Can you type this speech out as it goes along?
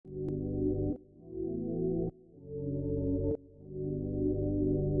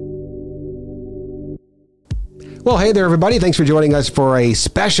Well, hey there, everybody. Thanks for joining us for a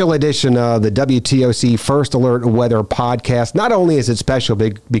special edition of the WTOC First Alert Weather Podcast. Not only is it special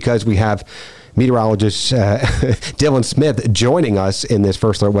because we have meteorologist Dylan Smith joining us in this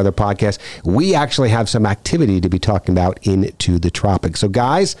First Alert Weather Podcast, we actually have some activity to be talking about into the tropics. So,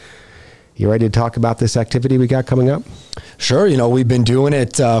 guys, you ready to talk about this activity we got coming up? Sure. You know, we've been doing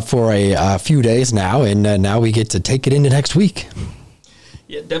it for a few days now, and now we get to take it into next week.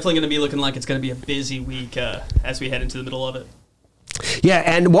 Yeah, definitely going to be looking like it's going to be a busy week as we head into the middle of it. Yeah,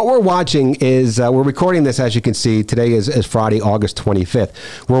 and what we're watching is, we're recording this, as you can see, today is Friday, August 25th.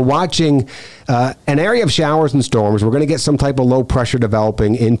 We're watching an area of showers and storms. We're going to get some type of low pressure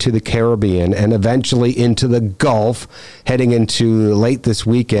developing into the Caribbean and eventually into the Gulf, heading into late this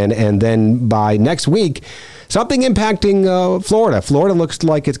weekend. And then by next week, something impacting Florida. Florida looks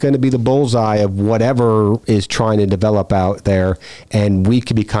like it's going to be the bullseye of whatever is trying to develop out there, and we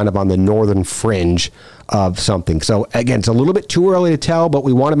could be kind of on the northern fringe of something. So again, it's a little bit too early to tell, but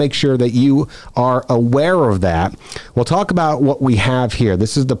we want to make sure that you are aware of that. We'll talk about what we have here.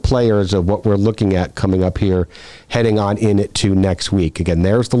 This is the players of what we're looking at coming up here, heading on into next week. Again,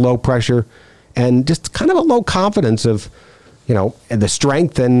 there's the low pressure and just kind of a low confidence of, you know, the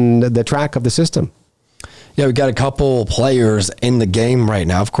strength and the track of the system. Yeah, we've got a couple players in the game right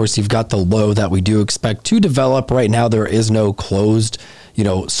now. Of course, you've got the low that we do expect to develop. Right now, there is no closed,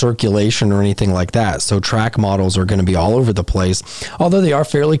 circulation or anything like that. So track models are going to be all over the place, although they are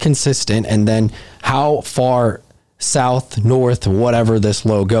fairly consistent. And then how far south, north, whatever this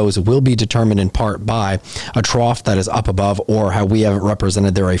low goes, it will be determined in part by a trough that is up above, or how we have it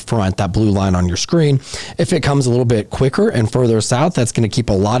represented there, a front, that blue line on your screen. If it comes a little bit quicker and further south, that's going to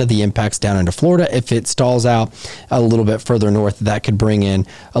keep a lot of the impacts down into Florida. If it stalls out a little bit further north, that could bring in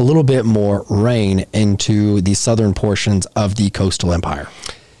a little bit more rain into the southern portions of the coastal empire.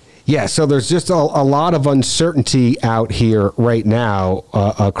 Yeah, so there's just a lot of uncertainty out here right now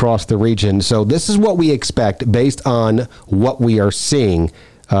across the region. So this is what we expect based on what we are seeing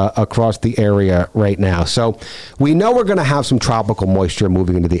across the area right now. So we know we're going to have some tropical moisture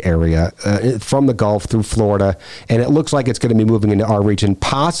moving into the area from the Gulf through Florida, and it looks like it's going to be moving into our region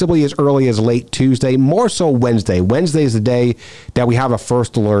possibly as early as late Tuesday, more so Wednesday. Wednesday is the day that we have a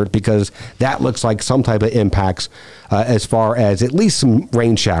first alert because that looks like some type of impacts as far as at least some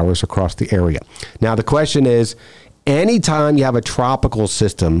rain showers across the area. Now, the question is, anytime you have a tropical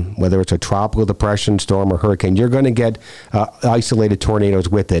system, whether it's a tropical depression, storm, or hurricane, you're going to get isolated tornadoes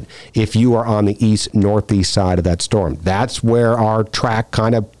with it if you are on the east-northeast side of that storm. That's where our track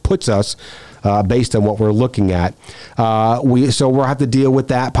kind of puts us based on what we're looking at. So we'll have to deal with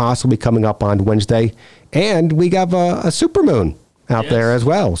that possibly coming up on Wednesday. And we have a supermoon out there as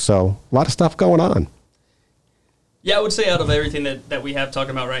well. So a lot of stuff going on. Yeah, I would say out of everything that we have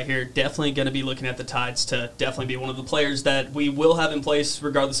talking about right here, definitely going to be looking at the tides to definitely be one of the players that we will have in place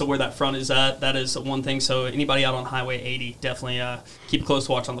regardless of where that front is at. That is one thing. So anybody out on Highway 80, definitely keep a close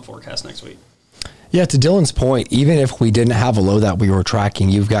watch on the forecast next week. Yeah, to Dylan's point, even if we didn't have a low that we were tracking,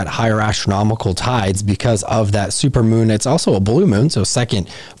 you've got higher astronomical tides because of that supermoon. It's also a blue moon, so second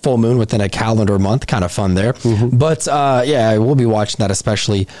full moon within a calendar month. Kind of fun there. Mm-hmm. But yeah, we'll be watching that,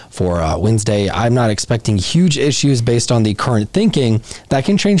 especially for Wednesday. I'm not expecting huge issues based on the current thinking. That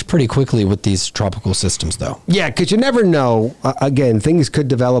can change pretty quickly with these tropical systems, though. Yeah, because you never know. Again, things could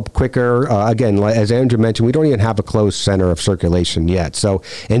develop quicker. Again, as Andrew mentioned, we don't even have a closed center of circulation yet. So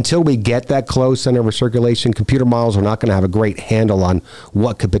until we get that closed center of circulation, computer models are not going to have a great handle on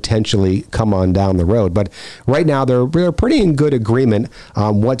what could potentially come on down the road. But right now, they're pretty in good agreement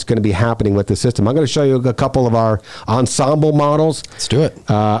on what's going to be happening with the system. I'm going to show you a couple of our ensemble models. Let's do it.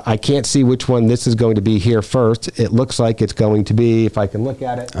 I can't see which one this is going to be here first. It looks like it's going to be, if I can look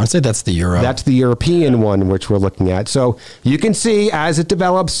at it. I would say that's the Euro. That's the European one, which we're looking at. So you can see as it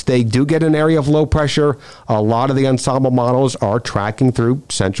develops, they do get an area of low pressure. A lot of the ensemble models are tracking through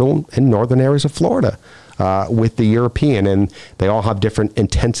central and northern areas of Florida with the European, and they all have different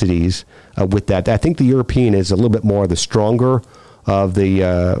intensities with that. I think the European is a little bit more the stronger of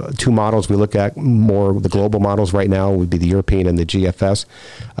the two models we look at. More the global models right now would be the European and the GFS.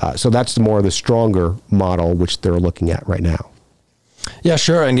 So that's more the stronger model, which they're looking at right now. Yeah,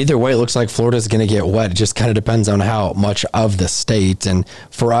 sure. And either way, it looks like Florida is going to get wet. It just kind of depends on how much of the state. And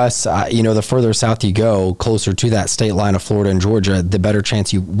for us, the further south you go, closer to that state line of Florida and Georgia, the better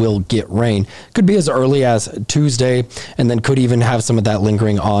chance you will get rain. Could be as early as Tuesday, and then could even have some of that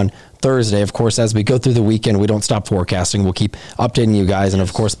lingering on Thursday. Of course, as we go through the weekend, we don't stop forecasting. We'll keep updating you guys. And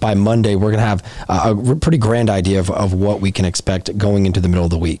of course, by Monday, we're going to have a pretty grand idea of what we can expect going into the middle of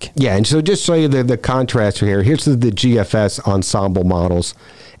the week. Yeah. And so just show you the contrast here. Here's the GFS ensemble models.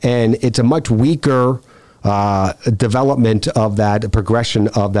 And it's a much weaker development of that, progression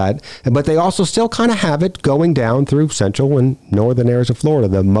of that. But they also still kind of have it going down through central and northern areas of Florida,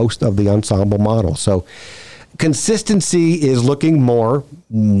 the most of the ensemble model. So consistency is looking more,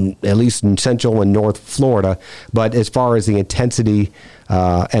 at least in central and north Florida. But as far as the intensity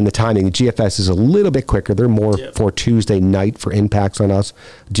and the timing, the GFS is a little bit quicker. They're more for Tuesday night for impacts on us.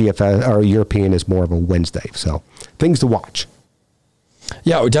 GFS or European is more of a Wednesday. So things to watch.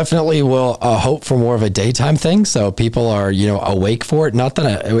 Yeah, we definitely will hope for more of a daytime thing, so people are, awake for it. Not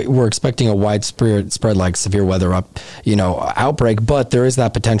that we're expecting a widespread like severe weather outbreak, but there is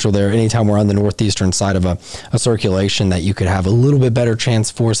that potential there. Anytime we're on the northeastern side of a circulation, that you could have a little bit better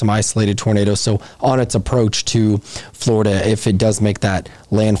chance for some isolated tornadoes. So on its approach to Florida, if it does make that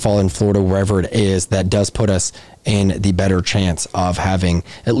landfall in Florida, wherever it is, that does put us in the better chance of having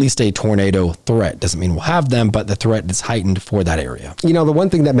at least a tornado threat. Doesn't mean we'll have them, but the threat is heightened for that area. The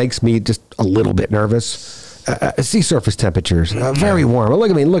one thing that makes me just a little bit nervous, sea surface temperatures, very warm.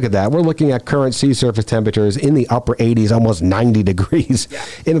 Look at that. We're looking at current sea surface temperatures in the upper 80s, almost 90 degrees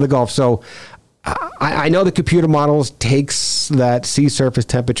into the Gulf. So I know the computer models takes that sea surface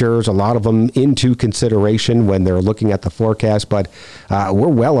temperatures, a lot of them, into consideration when they're looking at the forecast, but we're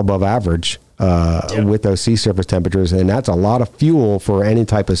well above average with those sea surface temperatures, and that's a lot of fuel for any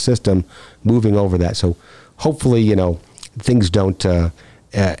type of system moving over that. So hopefully, things don't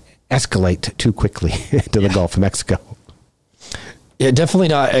escalate too quickly to the Gulf of Mexico. Yeah, definitely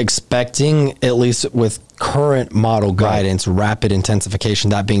not expecting, at least with current model guidance, rapid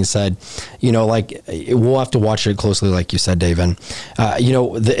intensification. That being said, we'll have to watch it closely, like you said, Dave. And,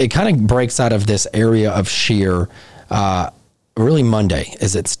 it kind of breaks out of this area of shear really Monday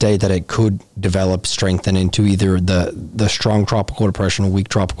is its day that it could develop, strengthen into either the strong tropical depression or weak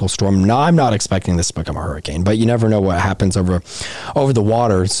tropical storm. Now, I'm not expecting this to become a hurricane, but you never know what happens over the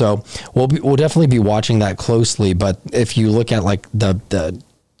water. So we'll definitely be watching that closely. But if you look at like the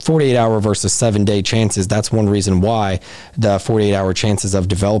 48-hour versus 7-day chances, that's one reason why the 48-hour chances of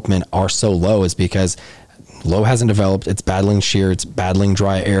development are so low, is because low hasn't developed. It's battling shear. It's battling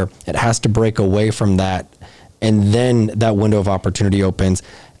dry air. It has to break away from that. And then that window of opportunity opens.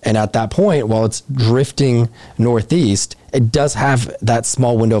 And at that point, while it's drifting northeast, it does have that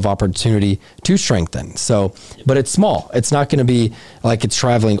small window of opportunity to strengthen. So, but it's small. It's not going to be like it's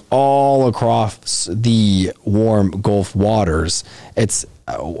traveling all across the warm Gulf waters. It's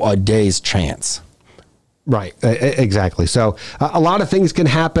a day's chance. Right, exactly. So a lot of things can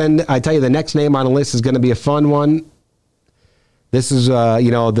happen. I tell you, the next name on the list is going to be a fun one. This is,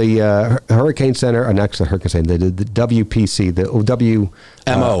 the Hurricane Center, or next to Hurricane Center, the WPC, the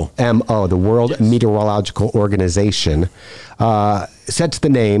WMO, the World Meteorological Organization, sets the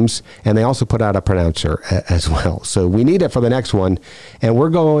names, and they also put out a pronouncer as well. So we need it for the next one, and we're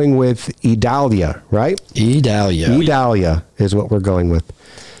going with Idalia, right? Idalia is what we're going with.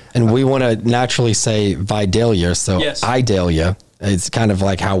 And we want to naturally say Vidalia, so yes. Idalia. It's kind of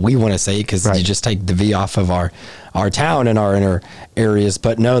like how we want to say it, because you just take the V off of our town and our inner areas.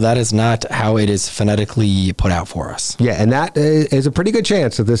 But no, that is not how it is phonetically put out for us. Yeah, and that is a pretty good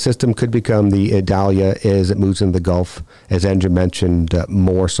chance that this system could become the Idalia as it moves into the Gulf, as Andrew mentioned,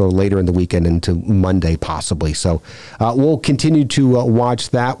 more so later in the weekend into Monday possibly. So we'll continue to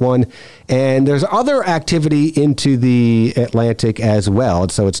watch that one. And there's other activity into the Atlantic as well.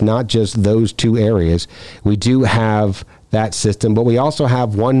 So it's not just those two areas. We do have that system, but we also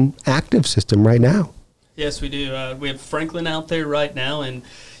have one active system right now. Yes, we do. We have Franklin out there right now, and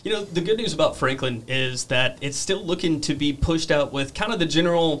the good news about Franklin is that it's still looking to be pushed out with kind of the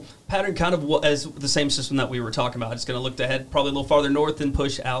general pattern, kind of as the same system that we were talking about. It's going to look ahead probably a little farther north and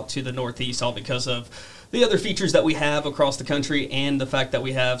push out to the northeast, all because of the other features that we have across the country and the fact that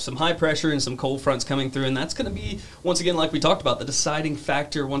we have some high pressure and some cold fronts coming through. And that's going to be, once again, like we talked about, the deciding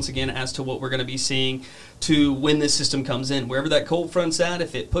factor, once again, as to what we're going to be seeing to when this system comes in. Wherever that cold front's at,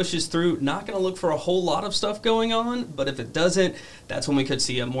 if it pushes through, not going to look for a whole lot of stuff going on. But if it doesn't, that's when we could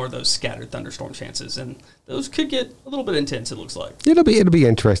see more of those scattered thunderstorm chances. And those could get a little bit intense, it looks like. It'll be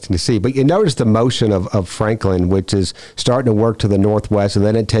interesting to see. But you notice the motion of Franklin, which is starting to work to the northwest, and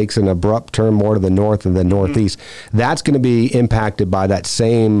then it takes an abrupt turn more to the north and the northeast. Mm-hmm. That's going to be impacted by that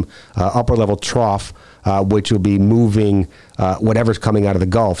same upper level trough, which will be moving whatever's coming out of the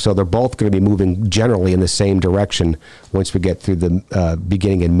Gulf. So they're both going to be moving generally in the same direction once we get through the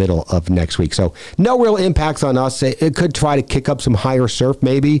beginning and middle of next week. So no real impacts on us. It could try to kick up some higher surf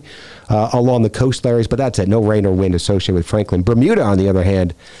maybe along the coastal areas, but that's it. No rain or wind associated with Franklin. Bermuda, on the other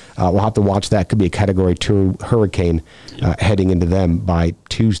hand, we'll have to watch that. Could be a Category 2 hurricane heading into them by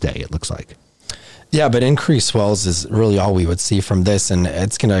Tuesday, it looks like. Yeah, but increased swells is really all we would see from this, and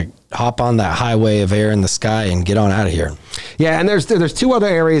it's going to hop on that highway of air in the sky and get on out of here. Yeah, and there's two other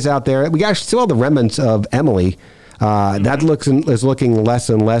areas out there. We got still have the remnants of Emily. That is looking less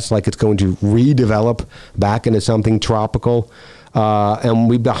and less like it's going to redevelop back into something tropical.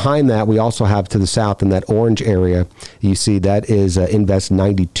 And behind that, we also have to the south in that orange area, you see that is Invest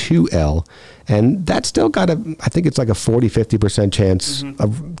 92L. And that's still got I think it's like a 40-50% chance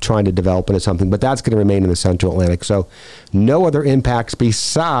of trying to develop into something, but that's going to remain in the Central Atlantic. So no other impacts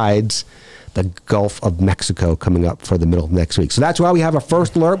besides the Gulf of Mexico coming up for the middle of next week. So that's why we have a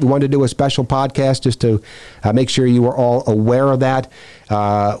first alert. We wanted to do a special podcast just to make sure you were all aware of that.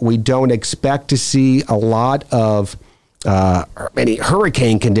 We don't expect to see a lot of any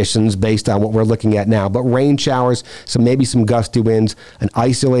hurricane conditions based on what we're looking at now, but rain showers, maybe some gusty winds, an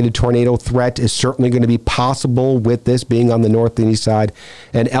isolated tornado threat is certainly going to be possible with this being on the north and east side,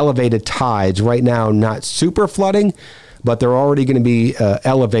 and elevated tides. Right now, not super flooding, but they're already going to be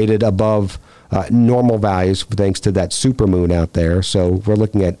elevated above normal values thanks to that supermoon out there. So we're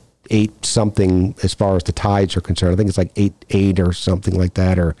looking at 8 something as far as the tides are concerned. I think it's like 8.8 or something like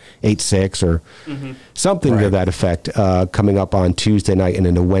that, or 8.6 or something to that effect coming up on Tuesday night and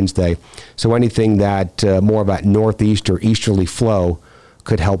into Wednesday. So anything that more of that northeast or easterly flow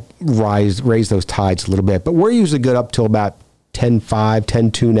could help raise those tides a little bit. But we're usually good up till about 10.5,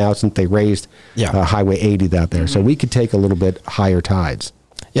 10.2 now since they raised Highway 80 out there. So we could take a little bit higher tides.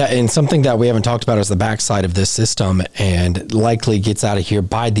 Yeah, and something that we haven't talked about is the backside of this system, and likely gets out of here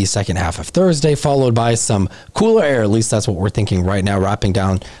by the second half of Thursday, followed by some cooler air. At least that's what we're thinking right now, wrapping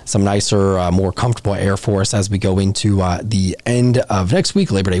down some nicer, more comfortable air for us as we go into the end of next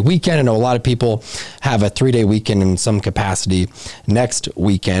week, Labor Day weekend. I know a lot of people have a 3-day weekend in some capacity next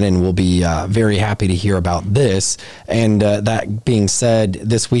weekend, and we'll be very happy to hear about this. And that being said,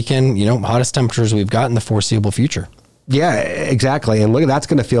 this weekend, hottest temperatures we've got in the foreseeable future. Yeah, exactly. And look, that's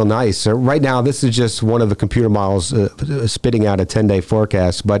going to feel nice. So right now, this is just one of the computer models spitting out a 10-day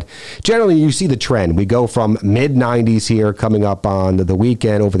forecast. But generally, you see the trend. We go from mid-90s here coming up on the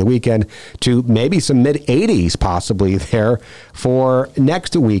weekend, over the weekend, to maybe some mid-80s possibly there for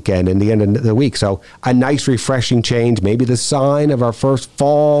next weekend and the end of the week. So a nice, refreshing change, maybe the sign of our first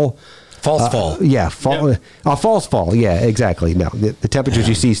fall. False fall. Yeah, false fall. Yeah, exactly. No, the temperatures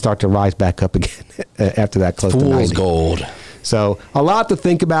you see start to rise back up again after that close to 90. Fool's gold. So a lot to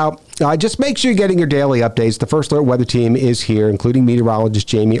think about. Just make sure you're getting your daily updates. The First Alert Weather Team is here, including meteorologist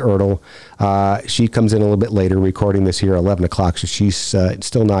Jamie Ertl. She comes in a little bit later, recording this here at 11 o'clock, so she's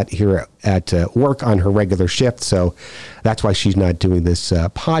still not here at work on her regular shift, so that's why she's not doing this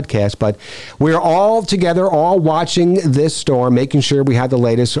podcast. But we're all together, all watching this storm, making sure we have the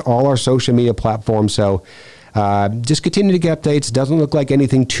latest, all our social media platforms. So just continue to get updates. Doesn't look like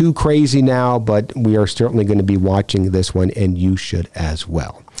anything too crazy now, but we are certainly going to be watching this one, and you should as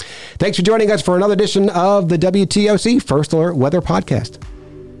well. Thanks for joining us for another edition of the WTOC First Alert Weather Podcast.